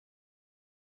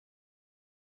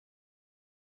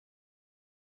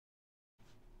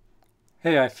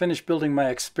Hey, I finished building my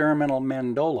experimental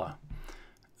mandola.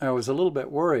 I was a little bit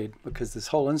worried because this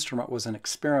whole instrument was an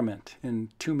experiment in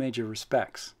two major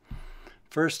respects.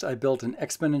 First, I built an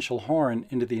exponential horn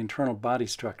into the internal body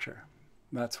structure.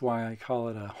 That's why I call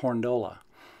it a horndola.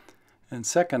 And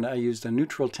second, I used a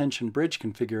neutral tension bridge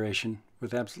configuration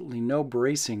with absolutely no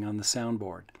bracing on the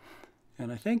soundboard.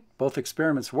 And I think both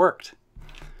experiments worked.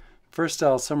 First,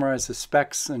 I'll summarize the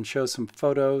specs and show some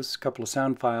photos, a couple of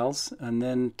sound files, and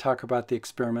then talk about the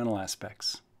experimental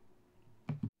aspects.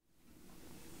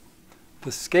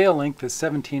 The scale length is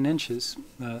 17 inches.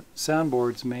 The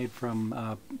soundboard's made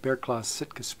from bear claw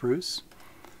Sitka spruce.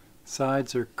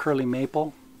 Sides are curly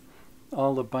maple.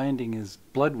 All the binding is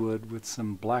bloodwood with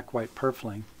some black-white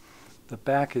purfling. The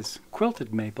back is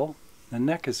quilted maple. The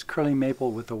neck is curly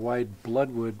maple with a wide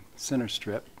bloodwood center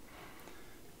strip.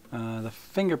 The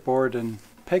fingerboard and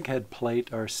peghead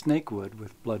plate are snakewood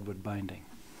with bloodwood binding.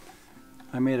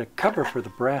 I made a cover for the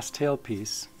brass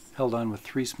tailpiece, held on with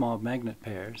 3 small magnet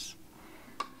pairs.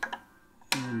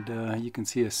 And you can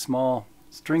see a small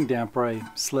string damper I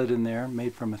slid in there,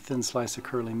 made from a thin slice of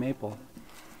curly maple.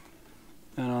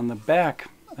 And on the back,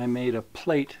 I made a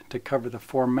plate to cover the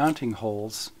 4 mounting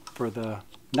holes for the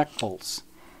neck bolts.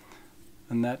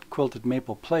 And that quilted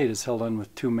maple plate is held on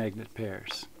with 2 magnet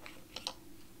pairs.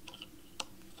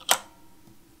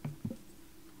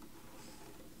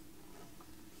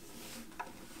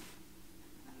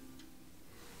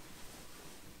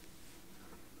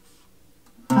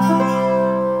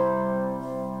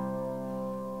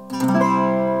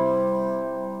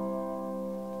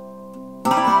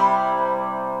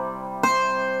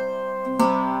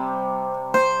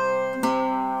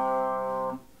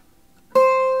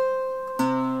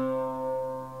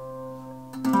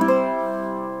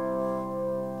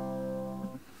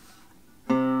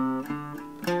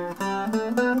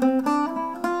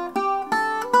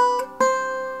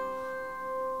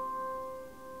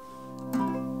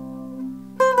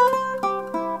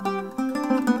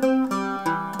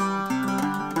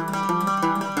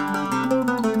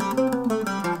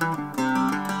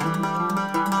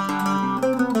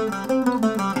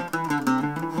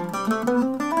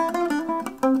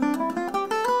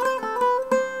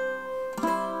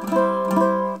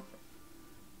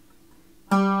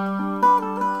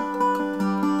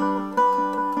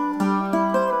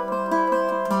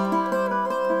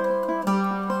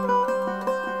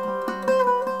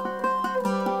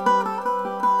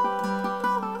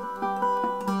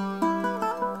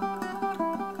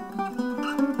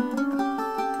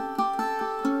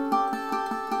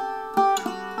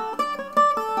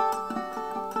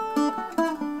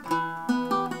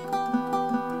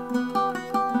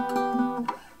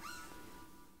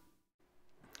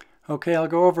 Okay, I'll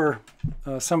go over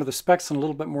some of the specs in a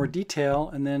little bit more detail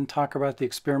and then talk about the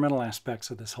experimental aspects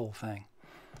of this whole thing.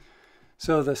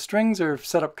 So the strings are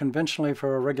set up conventionally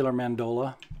for a regular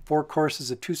mandola. 4 courses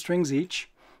of 2 strings each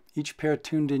pair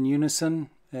tuned in unison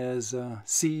as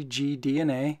C, G, D,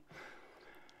 and A.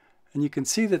 And you can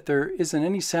see that there isn't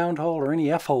any sound hole or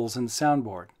any F holes in the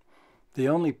soundboard. The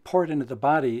only port into the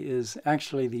body is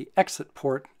actually the exit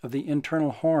port of the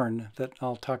internal horn that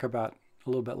I'll talk about a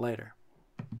little bit later.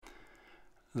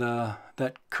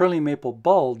 That curly maple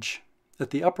bulge at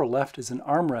the upper left is an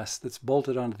armrest that's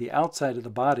bolted onto the outside of the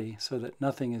body so that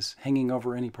nothing is hanging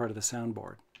over any part of the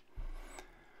soundboard.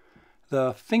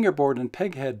 The fingerboard and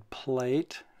peghead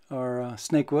plate are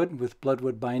snakewood with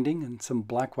bloodwood binding and some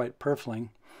black-white purfling.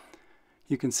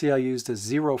 You can see I used a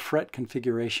 0 fret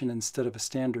configuration instead of a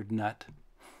standard nut.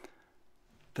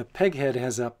 The peghead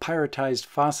has a pyritized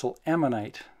fossil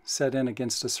ammonite set in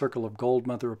against a circle of gold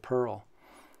mother of pearl.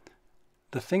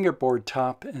 The fingerboard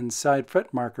top and side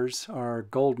fret markers are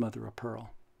gold mother of pearl.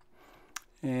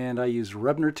 And I use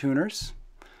Rebner tuners.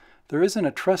 There isn't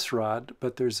a truss rod,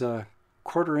 but there's a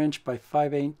 1/4 inch by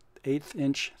 5/8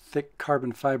 inch thick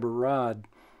carbon fiber rod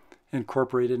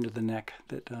incorporated into the neck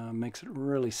that makes it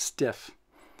really stiff.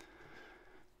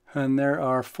 And there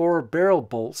are 4 barrel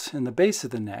bolts in the base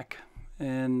of the neck,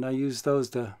 and I use those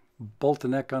to bolt the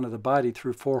neck onto the body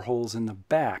through 4 holes in the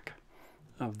back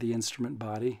of the instrument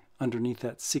body underneath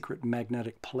that secret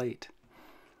magnetic plate.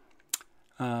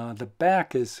 The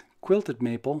back is quilted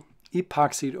maple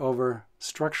epoxied over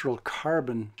structural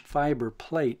carbon fiber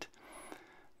plate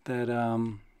that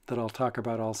I'll talk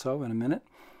about also in a minute.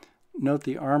 Note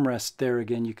the armrest there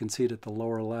again, you can see it at the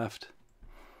lower left.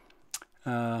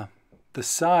 The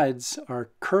sides are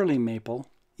curly maple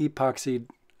epoxied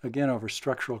again over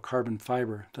structural carbon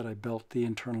fiber that I built the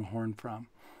internal horn from.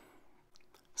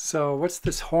 So what's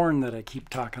this horn that I keep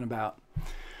talking about?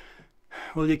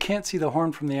 Well, you can't see the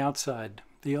horn from the outside.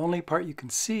 The only part you can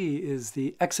see is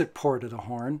the exit port of the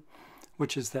horn,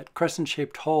 which is that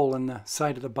crescent-shaped hole in the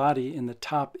side of the body in the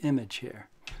top image here.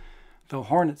 The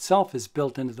horn itself is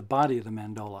built into the body of the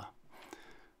mandola.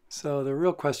 So the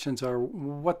real questions are,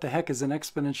 what the heck is an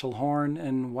exponential horn,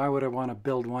 and why would I want to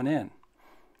build one in?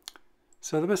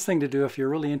 So the best thing to do if you're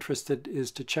really interested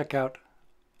is to check out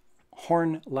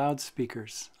horn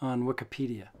loudspeakers on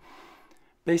Wikipedia.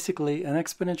 Basically, an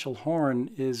exponential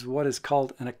horn is what is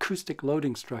called an acoustic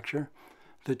loading structure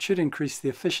that should increase the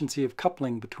efficiency of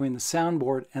coupling between the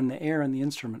soundboard and the air in the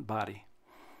instrument body.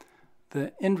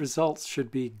 The end results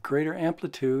should be greater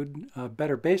amplitude, a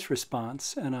better bass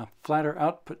response, and a flatter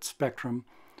output spectrum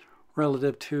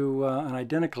relative to an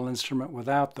identical instrument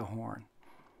without the horn.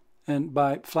 And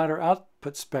by flatter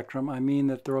output spectrum, I mean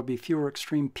that there will be fewer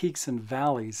extreme peaks and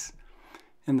valleys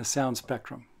in the sound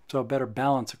spectrum, so a better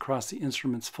balance across the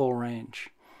instrument's full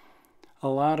range. A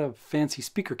lot of fancy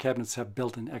speaker cabinets have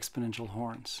built-in exponential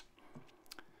horns.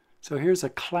 So here's a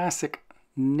classic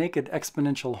naked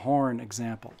exponential horn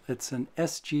example. It's an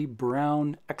S.G.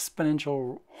 Brown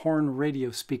exponential horn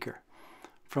radio speaker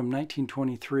from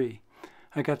 1923.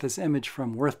 I got this image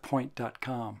from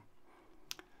worthpoint.com.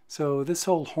 So this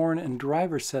whole horn and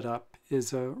driver setup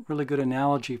is a really good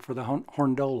analogy for the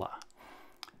horndola.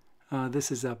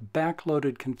 This is a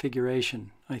backloaded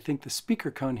configuration. I think the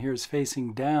speaker cone here is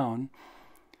facing down,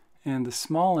 and the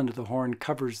small end of the horn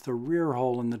covers the rear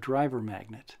hole in the driver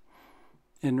magnet.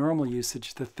 In normal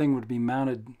usage, the thing would be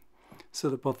mounted so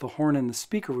that both the horn and the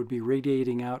speaker would be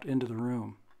radiating out into the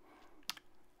room.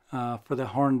 For the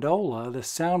horndola, the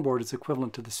soundboard is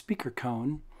equivalent to the speaker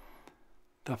cone.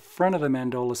 The front of the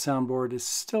mandola soundboard is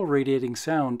still radiating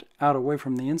sound out away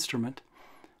from the instrument,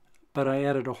 but I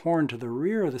added a horn to the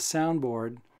rear of the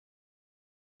soundboard.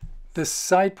 This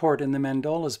side port in the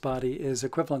mandola's body is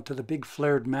equivalent to the big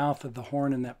flared mouth of the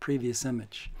horn in that previous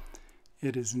image.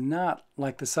 It is not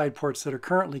like the side ports that are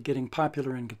currently getting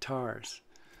popular in guitars.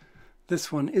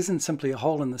 This one isn't simply a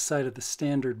hole in the side of the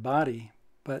standard body,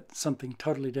 but something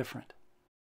totally different.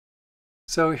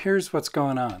 So here's what's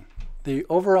going on. The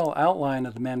overall outline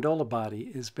of the mandola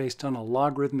body is based on a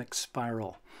logarithmic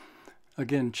spiral.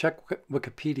 Again, check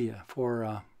Wikipedia for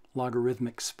a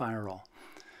logarithmic spiral.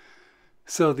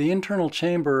 So the internal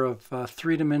chamber of a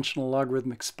three-dimensional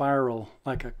logarithmic spiral,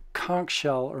 like a conch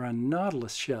shell or a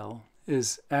nautilus shell,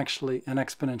 is actually an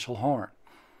exponential horn.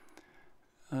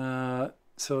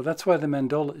 So that's why the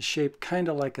mandola is shaped kind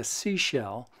of like a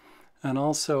seashell, and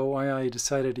also why I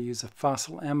decided to use a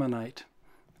fossil ammonite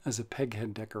as a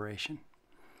peghead decoration.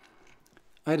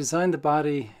 I designed the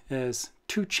body as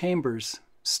two chambers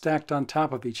stacked on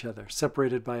top of each other,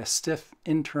 separated by a stiff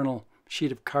internal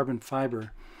sheet of carbon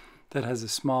fiber that has a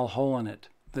small hole in it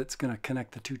that's going to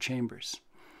connect the two chambers.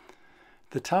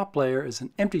 The top layer is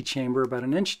an empty chamber about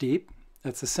an inch deep.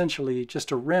 That's essentially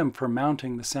just a rim for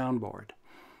mounting the soundboard.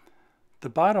 The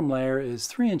bottom layer is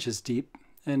 3 inches deep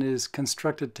and is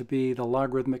constructed to be the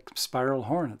logarithmic spiral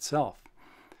horn itself.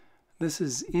 This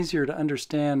is easier to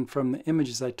understand from the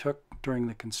images I took during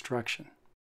the construction.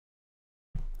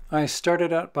 I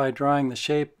started out by drawing the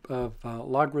shape of a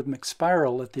logarithmic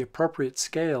spiral at the appropriate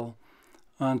scale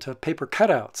onto paper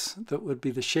cutouts that would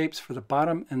be the shapes for the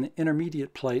bottom and the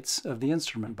intermediate plates of the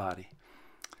instrument body.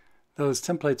 Those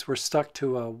templates were stuck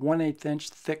to a 1/8 inch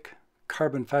thick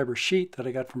carbon fiber sheet that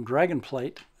I got from Dragon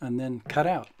Plate and then cut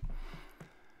out.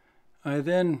 I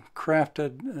then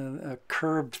crafted a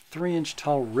curved 3-inch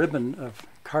tall ribbon of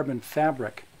carbon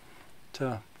fabric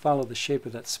to follow the shape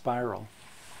of that spiral.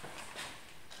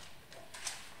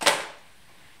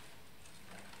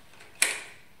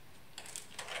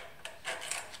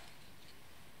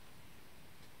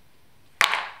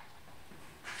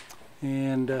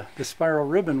 And the spiral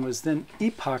ribbon was then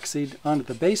epoxied onto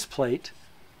the base plate,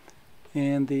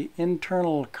 and the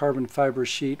internal carbon fiber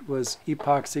sheet was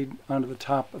epoxied onto the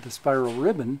top of the spiral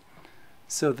ribbon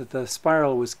so that the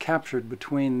spiral was captured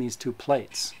between these two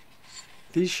plates.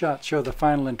 These shots show the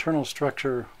final internal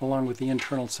structure along with the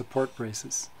internal support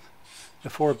braces. The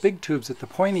 4 big tubes at the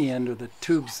pointy end are the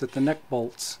tubes that the neck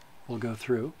bolts will go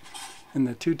through, and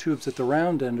the 2 tubes at the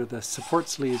round end are the support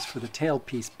sleeves for the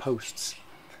tailpiece posts.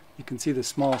 You can see the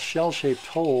small shell-shaped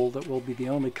hole that will be the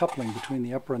only coupling between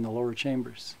the upper and the lower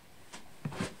chambers.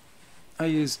 I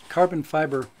used carbon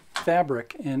fiber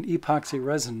fabric and epoxy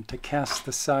resin to cast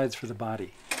the sides for the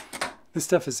body. This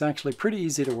stuff is actually pretty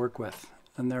easy to work with,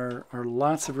 and there are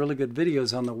lots of really good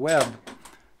videos on the web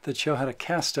that show how to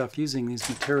cast stuff using these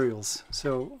materials,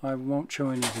 so I won't show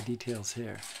any of the details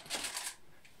here.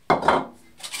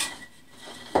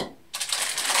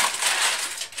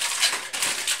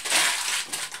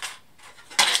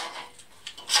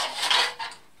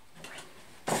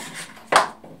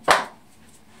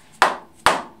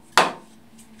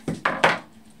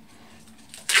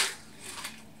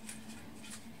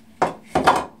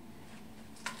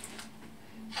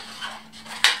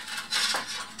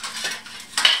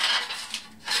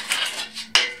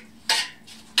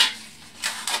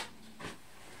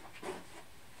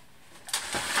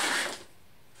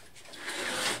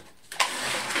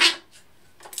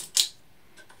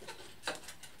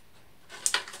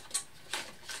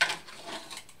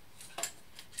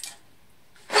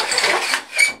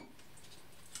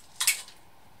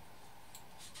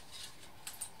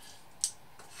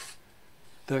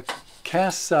 The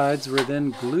cast sides were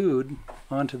then glued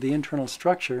onto the internal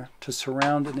structure to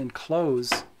surround and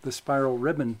enclose the spiral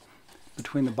ribbon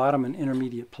between the bottom and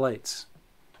intermediate plates.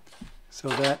 So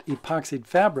that epoxied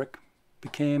fabric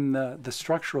became the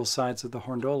structural sides of the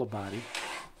horndola body,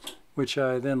 which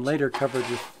I then later covered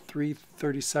with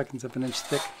 3/32 of an inch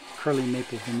thick curly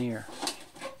maple veneer.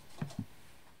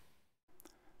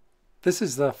 This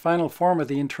is the final form of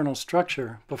the internal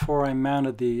structure before I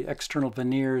mounted the external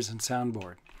veneers and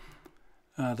soundboard.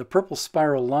 The purple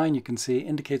spiral line you can see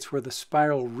indicates where the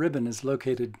spiral ribbon is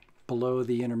located below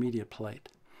the intermediate plate.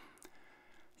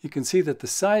 You can see that the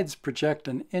sides project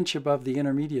an inch above the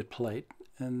intermediate plate,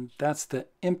 and that's the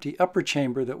empty upper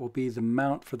chamber that will be the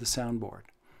mount for the soundboard.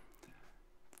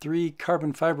 3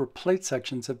 carbon fiber plate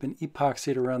sections have been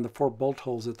epoxied around the 4 bolt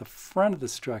holes at the front of the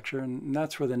structure, and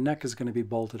that's where the neck is going to be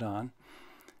bolted on,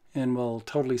 and will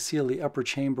totally seal the upper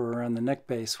chamber around the neck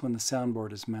base when the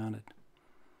soundboard is mounted.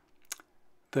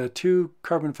 The 2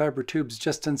 carbon fiber tubes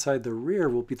just inside the rear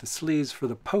will be the sleeves for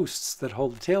the posts that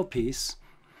hold the tailpiece,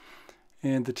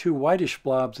 and the 2 whitish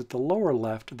blobs at the lower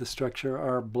left of the structure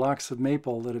are blocks of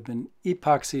maple that have been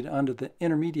epoxied onto the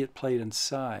intermediate plate and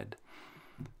side.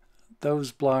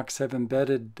 Those blocks have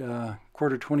embedded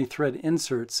 1/4-20 thread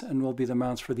inserts and will be the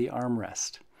mounts for the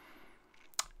armrest.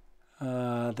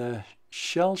 The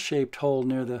shell-shaped hole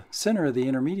near the center of the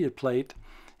intermediate plate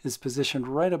is positioned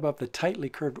right above the tightly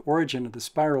curved origin of the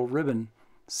spiral ribbon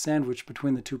sandwiched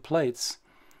between the 2 plates,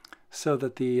 so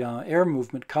that the air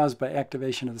movement caused by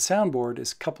activation of the soundboard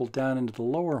is coupled down into the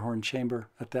lower horn chamber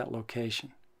at that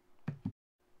location.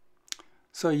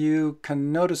 So you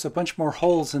can notice a bunch more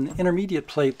holes in the intermediate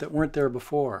plate that weren't there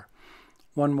before.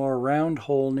 One more round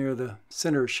hole near the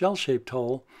center shell-shaped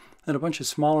hole, and a bunch of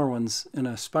smaller ones in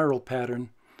a spiral pattern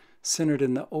centered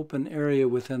in the open area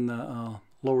within the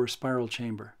lower spiral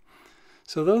chamber.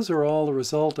 So those are all the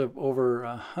result of over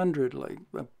 100, like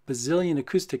a bazillion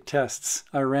acoustic tests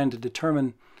I ran to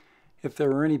determine if there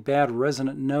were any bad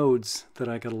resonant nodes that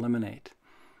I could eliminate.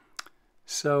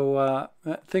 So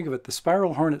think of it, the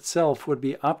spiral horn itself would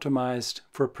be optimized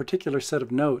for a particular set of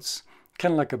notes,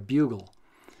 kind of like a bugle.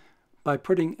 By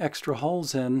putting extra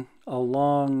holes in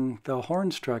along the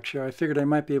horn structure, I figured I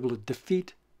might be able to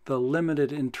defeat the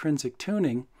limited intrinsic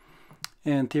tuning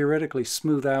and theoretically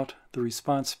smooth out the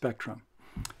response spectrum.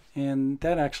 And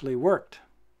that actually worked.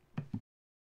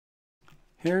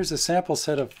 Here's a sample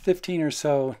set of 15 or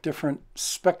so different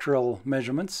spectral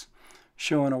measurements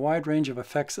showing a wide range of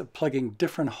effects of plugging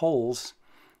different holes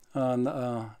on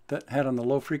that had on the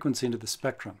low frequency into the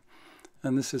spectrum.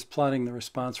 And this is plotting the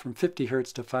response from 50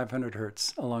 Hz to 500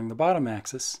 Hz along the bottom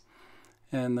axis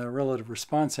and the relative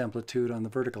response amplitude on the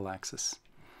vertical axis.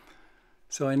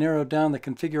 So I narrowed down the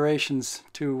configurations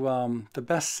to the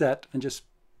best set and just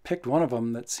picked one of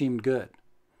them that seemed good.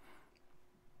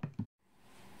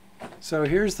 So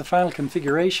here's the final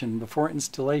configuration before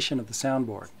installation of the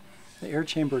soundboard. The air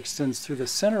chamber extends through the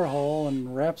center hole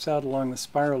and wraps out along the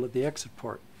spiral at the exit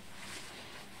port.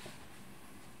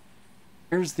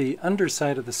 Here's the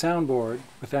underside of the soundboard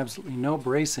with absolutely no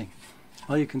bracing.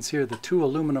 All you can see are the 2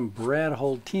 aluminum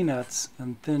brad-hold T-nuts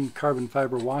and thin carbon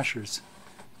fiber washers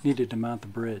needed to mount the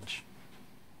bridge.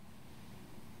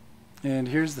 And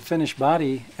here's the finished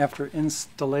body after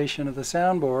installation of the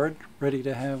soundboard, ready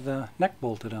to have the neck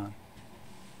bolted on.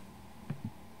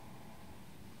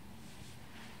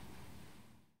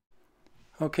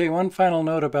 Okay, one final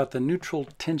note about the neutral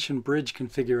tension bridge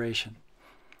configuration.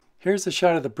 Here's a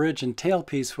shot of the bridge and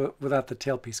tailpiece without the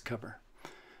tailpiece cover.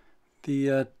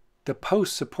 The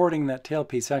posts supporting that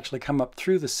tailpiece actually come up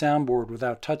through the soundboard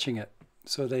without touching it,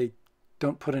 so they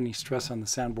don't put any stress on the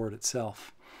soundboard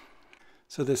itself.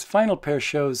 So this final pair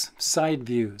shows side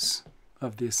views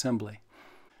of the assembly.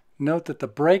 Note that the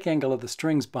break angle of the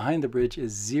strings behind the bridge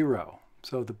is 0,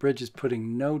 so the bridge is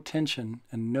putting no tension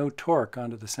and no torque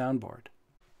onto the soundboard.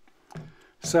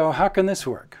 So how can this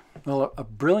work? Well, a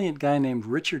brilliant guy named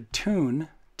Richard Toone,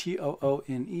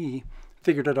 T-O-O-N-E,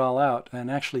 figured it all out and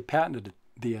actually patented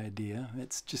the idea.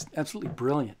 It's just absolutely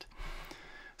brilliant.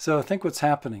 So think what's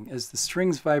happening. As the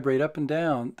strings vibrate up and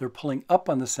down, they're pulling up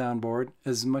on the soundboard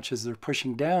as much as they're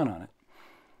pushing down on it.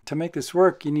 To make this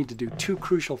work, you need to do 2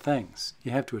 crucial things. You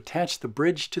have to attach the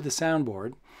bridge to the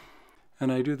soundboard,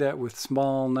 and I do that with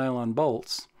small nylon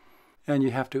bolts, and you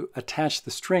have to attach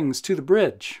the strings to the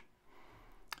bridge.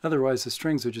 Otherwise, the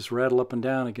strings would just rattle up and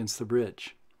down against the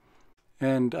bridge.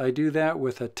 And I do that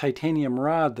with a titanium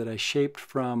rod that I shaped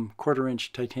from 1/4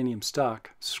 inch titanium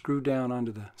stock, screwed down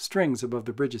onto the strings above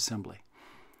the bridge assembly.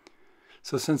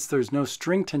 So since there's no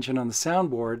string tension on the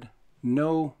soundboard,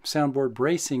 no soundboard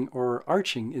bracing or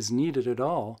arching is needed at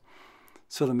all.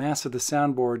 so the mass of the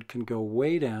soundboard can go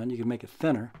way down. You can make it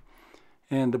thinner.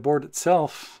 And the board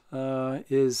itself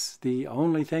is the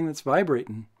only thing that's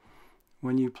vibrating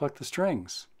when you pluck the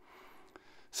strings.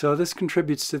 So this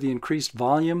contributes to the increased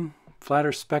volume,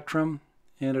 flatter spectrum,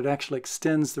 and it actually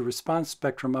extends the response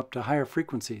spectrum up to higher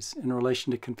frequencies in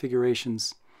relation to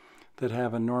configurations that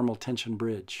have a normal tension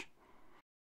bridge.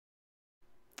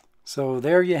 So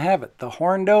there you have it, the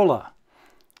horndola.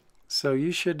 So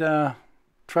you should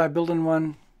try building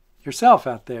one yourself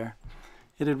out there.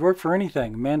 It'd work for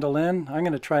anything. Mandolin, I'm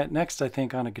going to try it next, I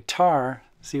think, on a guitar,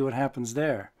 see what happens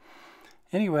there.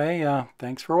 Anyway,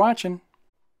 thanks for watching.